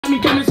got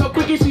me coming so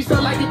quick, and she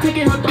sell like a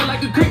ticket. Her thought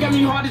like a crick, got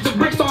me hard as a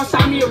brick, so I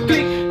shot me a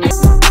flick.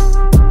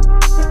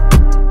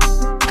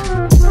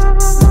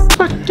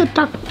 Fuck you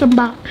talking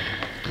about?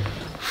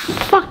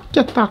 Fuck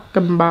you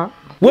talking about?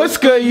 What's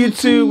good,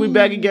 YouTube? We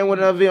back again with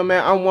another video,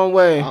 man. I'm One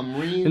Way. I'm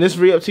Reem. And this is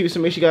reuptvv,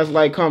 so make sure you guys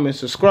like, comment,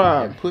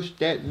 subscribe. And push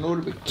that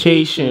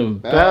notification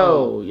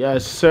bell.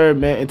 Yes, sir,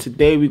 man. And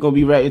today we're going to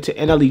be right into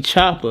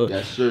Choppa.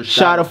 Yes, sir.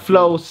 Shotta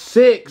Flow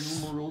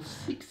 6. Numero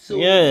 6.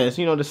 Yes,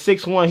 you know, the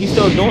 6-1. He's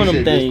still doing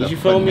them things. You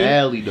feel me?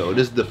 Finale, though.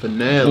 This is the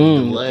finale.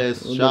 The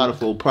last Shotta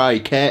Flow. Probably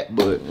cat,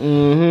 but...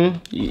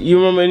 You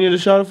remember any of the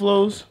Shotta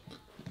Flows?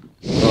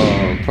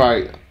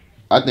 Probably...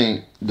 I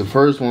think the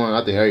first one,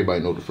 I think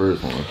everybody know the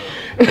first one.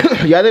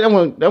 Yeah, I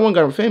think that one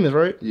got him famous,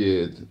 right?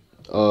 Yeah.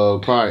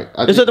 Probably.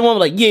 Is that the one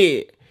with like,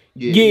 yeah,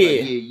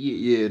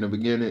 in the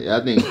beginning.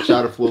 I think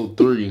Shotta Flow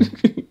 3.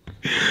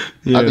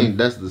 Yeah. I think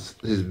that's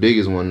his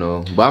biggest one,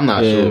 though. But I'm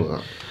not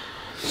sure.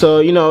 So,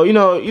 you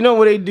know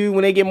what they do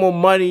when they get more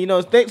money. You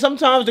know,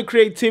 sometimes the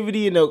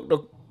creativity and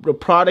the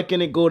product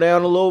in it go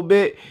down a little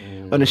bit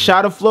on the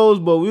Shotta Flows,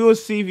 but we will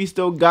see if he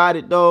still got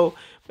it, though.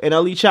 And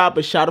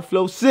Choppa, Shotta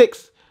Flow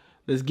 6.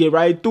 Let's get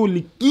right through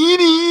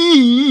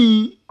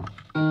Likini.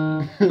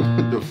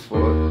 The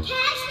fuck?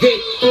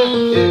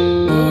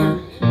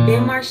 Damn.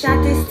 Big Mark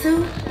shot this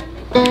too?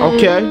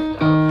 Okay.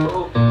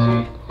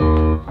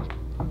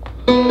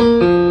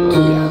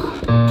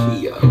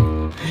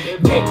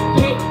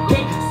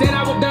 Said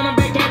I was done, I'm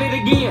back at it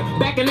again.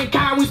 Back in the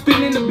car, we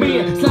spinning the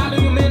bin. Slide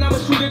on your man, I'ma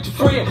shoot at your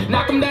friend.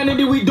 Knock him down and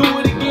then we do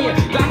it again.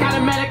 Like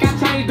automatic, I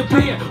changed the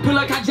pin. Pull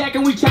like hijack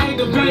and we changed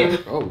the pin.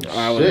 Oh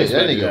shit,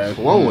 that nigga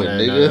flowing,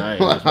 nigga.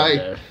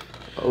 Like,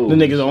 the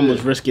niggas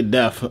almost risking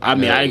death. I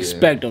mean, I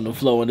expect him to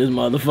flow in this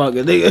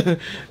motherfucker.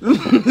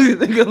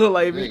 Nigga look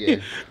like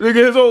me.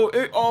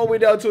 Nigga, all the way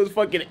down to his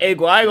fucking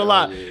ankle. I ain't gonna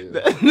lie.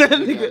 That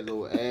nigga,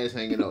 little ass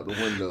hanging out the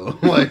window.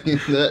 Like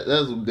that's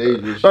some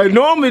dangerous shit. Like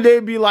normally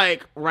they'd be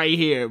like right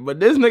here, but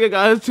this nigga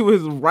got his to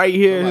his right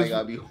here. Somebody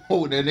gotta be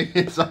holding that nigga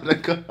inside the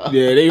car.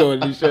 Yeah, they gonna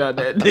do shit out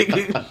that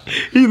nigga.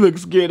 He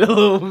looks scared a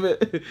little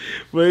bit.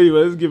 But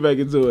anyway, let's get back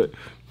into it.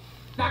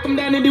 Knock him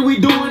down and then we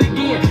do it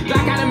again.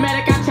 Like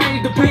automatic, I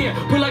changed the pin.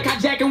 Pull like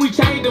hijack and we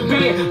changed the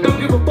bin. Don't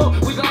give a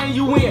fuck, we letting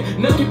you in.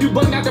 Nuck if you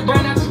bugged out the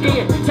brown out the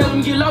skin. Tell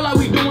him get low like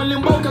we doing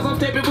limbo, cause I'm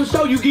stepping for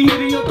show. You get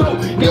hit in your throat.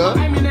 Nigga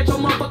aiming at your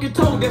motherfucking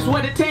toe. That's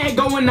where the tag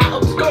going out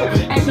up scope.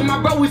 Asking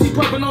my bro, is he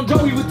pumping on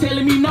Joe? He was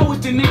telling me no,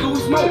 it's the nigga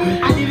with smoke.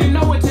 I didn't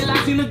know until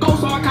I seen the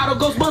ghost, so I caught a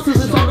Ghostbusters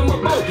and told him a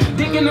boat.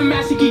 Dick in the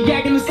mask, he keep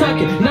gagging and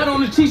sucking. Nut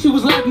on the cheek, she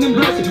was laughing and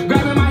blushing.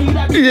 Grabbing my heat,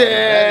 I be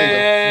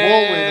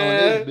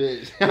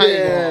I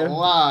ain't gonna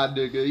lie,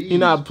 nigga. He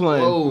not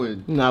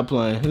playing. He not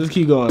playing. Let's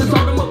keep going.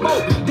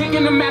 Dick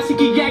in the mask, he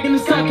keep gagging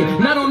and sucking.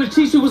 Not on the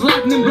cheek, she was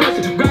laughing and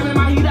blushing. Grabbing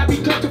my heat, I be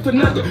clutching for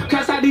nothing.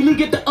 Cause I didn't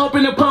get the up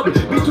in the public.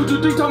 Bitch,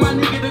 223 told my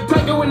nigga to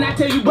take it. When I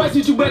tell you bust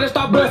it, you better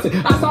start busting.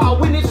 I saw a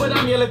witness, but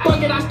I'm yelling,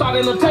 fuck it. I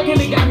started no taking,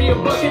 they got me a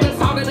bucket. I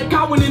saw that the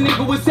car when the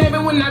nigga was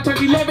 7. When I turned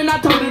 11, I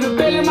told her to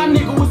fail it. My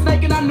nigga was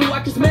snaking, I knew I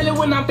could smell it.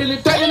 When I'm feeling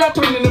threatened, I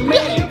turned into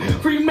Melly.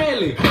 Free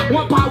Melly.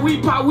 One pot,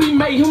 we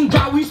made him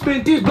dry. We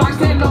spent this block,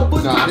 stand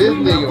over. Nah, this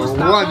nigga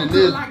running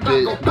this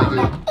bitch,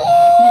 nigga.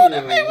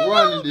 That nigga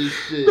running this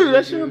shit. Dude,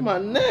 that shit on my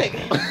neck.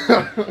 Damn,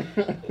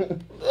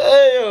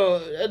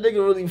 that nigga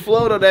really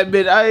float on that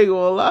bitch. I ain't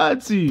gonna lie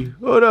to you.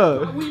 Hold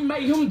up. We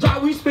made him dry.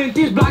 We spent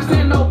this block,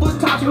 stand over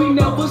tops. We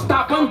never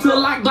stop until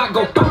like Glock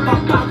go pop,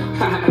 pop, pop.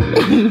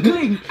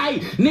 Click, hey,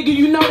 nigga,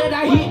 you know that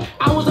I hit.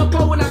 I was a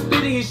pro when I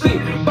spit in his shit.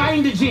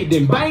 Bang the jit,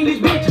 then bang this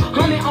bitch.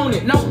 100 on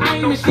it, no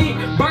aim and shit.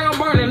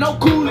 Burning, no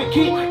cooling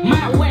kit.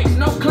 My wax,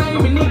 no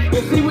claiming it.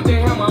 And see what the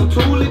hell, I'm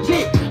too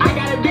legit. I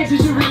got a bitch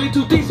and she really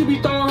too thick. She be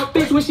throwing her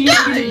fish when she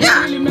ain't it.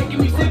 Really making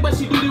me sick, but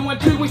she do the one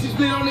trick when she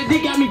split on the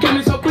dick. Got me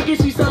coming so quick and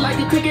she sell like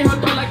a ticket. Her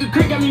thought like a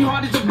crick, got me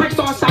hard as a brick,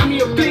 so I shot me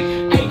a flick.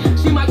 Hey,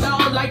 she my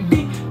dog like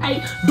Vic.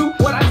 Hey, do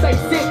what I say,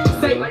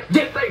 say,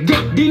 dick,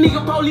 these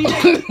nigga police.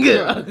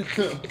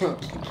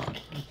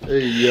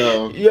 Hey,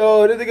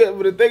 yo, this nigga,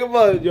 but the thing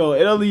about it,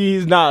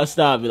 he's not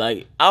stopping.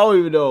 Like, I don't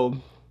even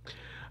know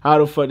how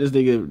the fuck this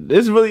nigga.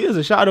 This really is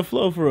a Shotta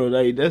Flow for real.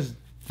 Like, this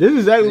is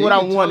exactly what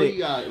I wanted. He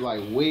got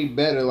like way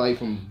better, like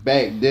from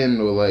back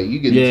then, or like you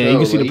can tell. You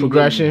can see the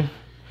progression.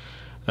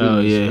 Oh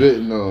yeah,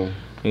 good, no.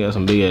 He got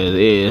some big ass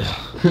ears.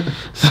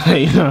 So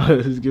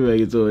let's get back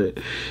into it.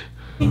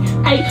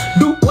 Hey,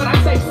 do what I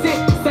say,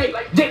 say,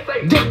 dick.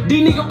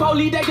 These nigga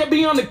police that can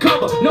be on the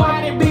cover. Know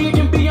how that big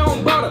can be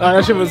on butter. Oh,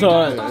 that shit was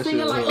hard.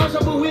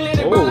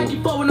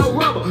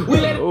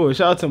 Oh,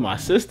 shout out to my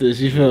sisters,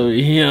 you feel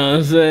me? You know what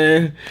I'm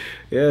saying?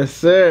 Yes,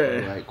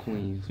 sir. Like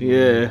Queens.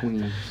 Yeah.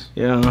 Queens.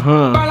 Yeah,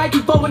 like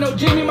you fuck with no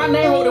Jimmy, my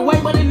name hold it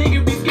weight, but a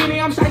nigga be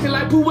skinny. I'm shacking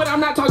like poo, but I'm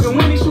not talking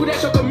Winnie. Shoot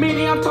at your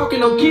committee, I'm talking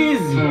no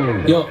kizzy.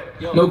 Yo,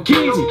 no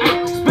kizzy.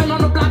 Spin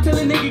on the block till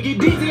a nigga get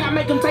dizzy. I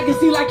make him take a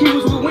seat like he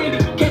was with Wendy.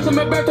 Catch him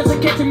at breakfast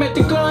and catch him at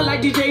the club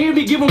like DJ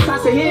Envy. Give him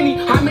shots of Henny.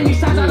 How many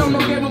shots? I don't know,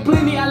 gave him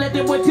plenty. I let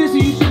that boy tissue,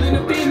 you shouldn't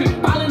offend me.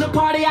 All in the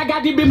party, I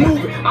got this been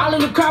moving. All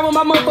in the crowd with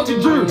my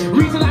motherfucking jewelry.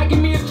 Reason I give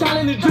me a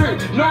challenge. the jury.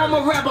 No, I'm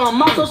a rapper,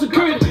 I'm also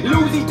security.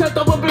 Lucy tucked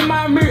up in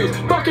my mirrors.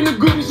 Fucking the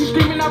groupie, she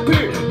screaming out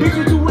period. Bitch,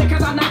 you too late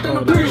cause I knocked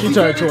on the period. She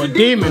turned to a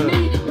demon.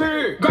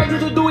 Great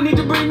to do it, need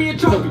to bring me a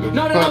trophy.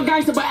 Know that I'm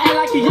gangster, but act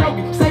like a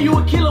yogi. Say you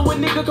a killer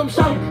when nigga come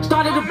show me.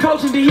 Started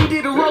approaching, then he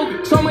did a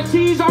rope. So much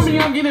cheese on me,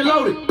 I'm getting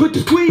loaded. Put the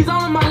squeeze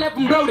on him, I left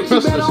him bloated. She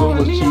better on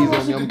her knee, I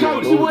want she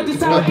go. She want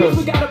this out,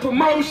 we got a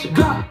promotion.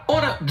 Drop,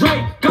 order,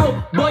 Drake,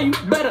 go. Boy, you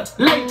better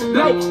lay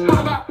low.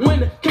 Pop out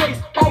when the case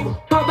over.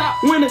 Pop out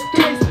when the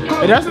case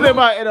over. And that's the thing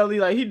about NLE,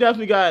 like he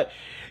definitely got,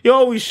 he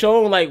always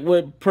shown like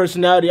with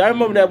personality. I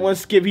remember that one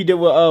skip he did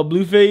with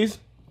Blueface.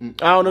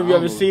 I don't know if you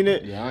ever seen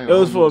it. Yeah, it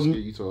was for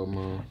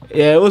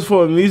it was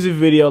for a music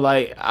video.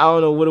 Like I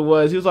don't know what it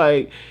was. He was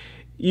like,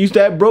 "You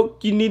that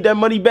broke? You need that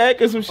money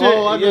back or some shit."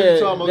 Oh, I know you're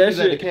talking about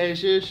that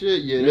cashier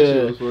shit. Yeah, that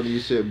shit was funny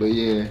as shit. But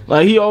yeah,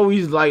 like he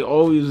always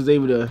was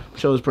able to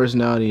show his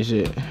personality and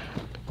shit.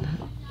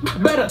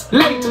 Better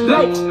lay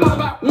low, pop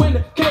out when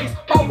the case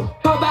over,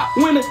 pop out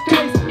when the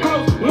case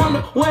close.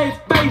 Wonder where his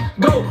face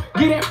go.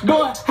 Get that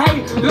boy,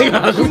 hey,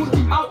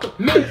 low, out the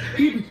mess,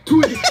 he be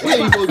tweeting. he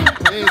ain't supposed to be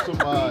paying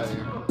somebody.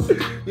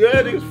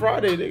 Yeah, nigga's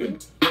Friday,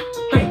 nigga.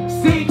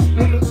 Hey, 6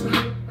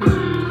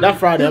 niggas. Not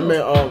Friday, I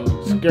meant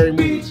Scary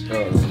Movies.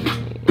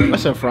 I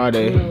said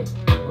Friday.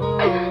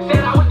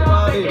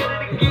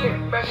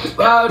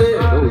 Friday.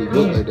 Oh, he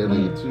looked like that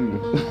nigga too.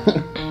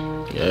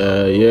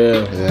 Yeah.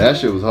 Yeah, that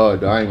shit was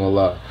hard though, I ain't gonna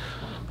lie.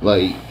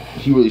 Like,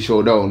 he really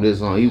showed out on this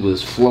song. He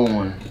was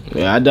flowing.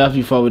 Yeah, I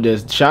definitely fuck with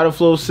this. Shotta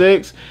Flow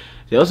 6.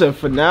 Yo said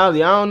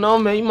finale. I don't know,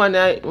 man. You might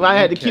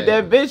have to keep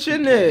that bitch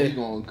in there. He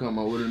gonna come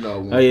out with another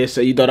one. Oh yeah,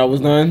 so you thought I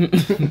was done?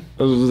 That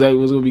was exactly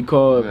what was gonna be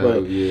called.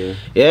 Hell but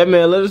yeah,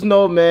 man. Let us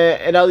know, man.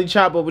 And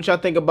Choppa, what y'all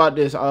think about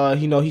this?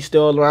 You know, he's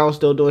still around,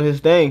 still doing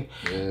his thing.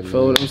 Yeah,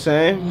 feel what I'm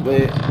saying?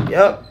 But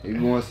yep. If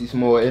you want to see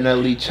some more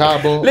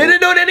Choppa, let it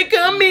know in the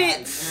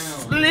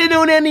comments. Let it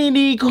know that in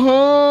the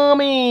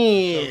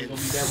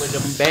comments. that with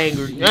them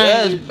bangers.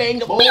 Yes,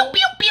 banger. Pew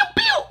pew pew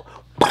pew.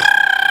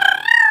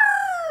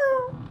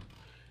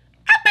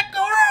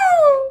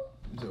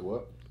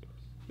 What?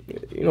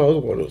 You know,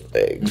 it's one of those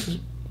things.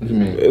 What you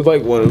mean? It's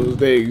like one of those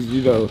things,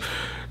 you know.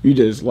 You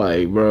just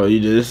like, bro, you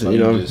just, you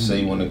know. You just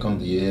say when it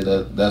comes to your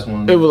head, that's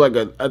one. It was like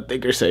a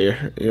thinker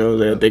sayer, you know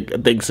what I'm saying? A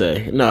think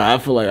say. No, I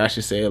feel like I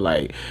should say it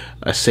like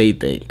a say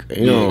think,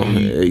 you know.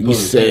 You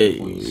say,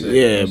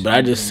 yeah, but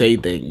I just say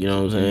think, you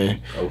know what I'm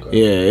saying? Okay.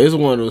 Yeah, it's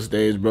one of those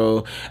days,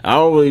 bro. I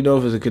don't really know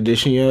if it's a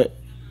condition yet,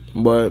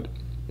 but.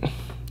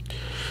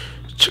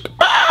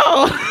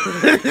 Chicka-bow!